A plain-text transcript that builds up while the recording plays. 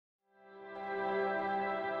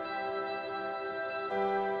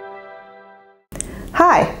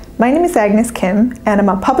Hi, my name is Agnes Kim and I'm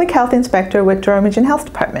a public health inspector with Germs Health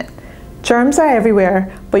Department. Germs are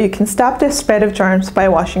everywhere, but you can stop the spread of germs by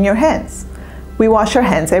washing your hands. We wash our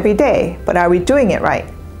hands every day, but are we doing it right?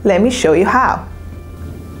 Let me show you how.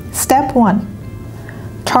 Step 1.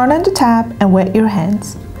 Turn on the tap and wet your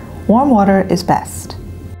hands. Warm water is best.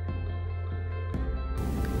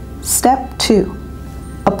 Step 2.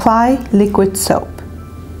 Apply liquid soap.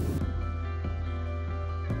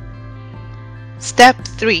 Step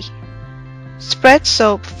 3. Spread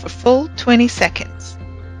soap for full 20 seconds.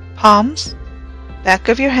 Palms, back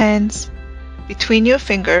of your hands, between your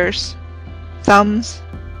fingers, thumbs,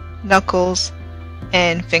 knuckles,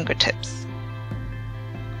 and fingertips.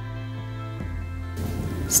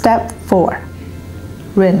 Step 4.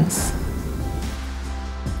 Rinse.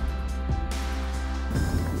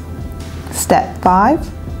 Step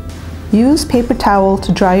 5. Use paper towel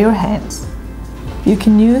to dry your hands. You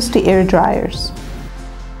can use the air dryers.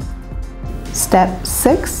 Step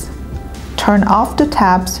 6. Turn off the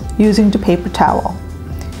taps using the paper towel.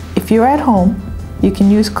 If you're at home, you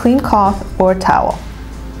can use clean cloth or a towel.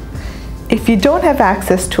 If you don't have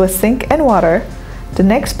access to a sink and water, the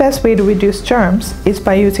next best way to reduce germs is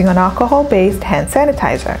by using an alcohol-based hand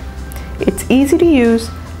sanitizer. It's easy to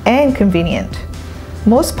use and convenient.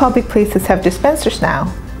 Most public places have dispensers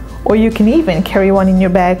now, or you can even carry one in your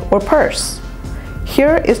bag or purse.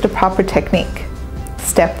 Here is the proper technique.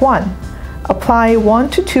 Step 1. Apply 1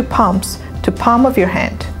 to 2 pumps to palm of your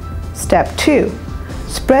hand. Step 2.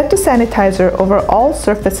 Spread the sanitizer over all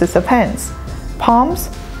surfaces of hands, palms,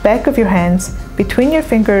 back of your hands, between your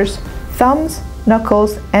fingers, thumbs,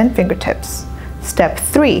 knuckles, and fingertips. Step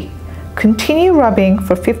 3. Continue rubbing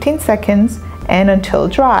for 15 seconds and until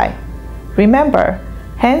dry. Remember,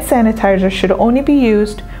 hand sanitizer should only be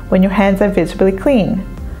used when your hands are visibly clean.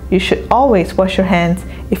 You should always wash your hands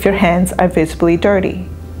if your hands are visibly dirty.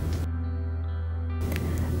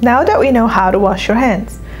 Now that we know how to wash your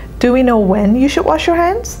hands, do we know when you should wash your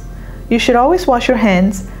hands? You should always wash your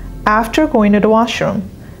hands after going to the washroom,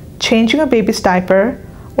 changing a baby's diaper,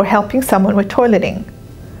 or helping someone with toileting,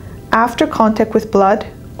 after contact with blood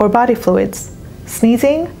or body fluids,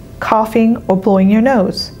 sneezing, coughing, or blowing your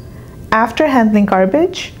nose, after handling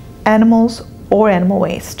garbage, animals, or animal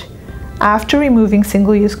waste, after removing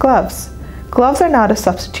single-use gloves. Gloves are not a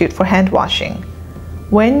substitute for hand washing.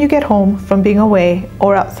 When you get home from being away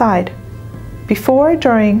or outside, before,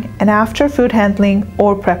 during, and after food handling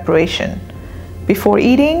or preparation, before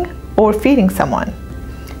eating or feeding someone,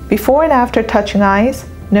 before and after touching eyes,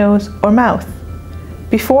 nose, or mouth,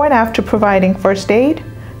 before and after providing first aid,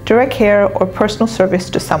 direct care, or personal service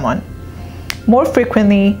to someone, more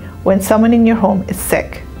frequently when someone in your home is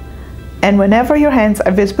sick, and whenever your hands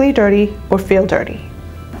are visibly dirty or feel dirty.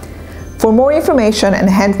 For more information on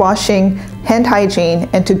hand washing, hand hygiene,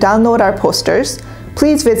 and to download our posters,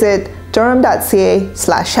 please visit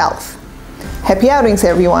durham.ca/health. Happy outings,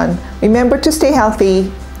 everyone. Remember to stay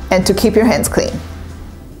healthy and to keep your hands clean.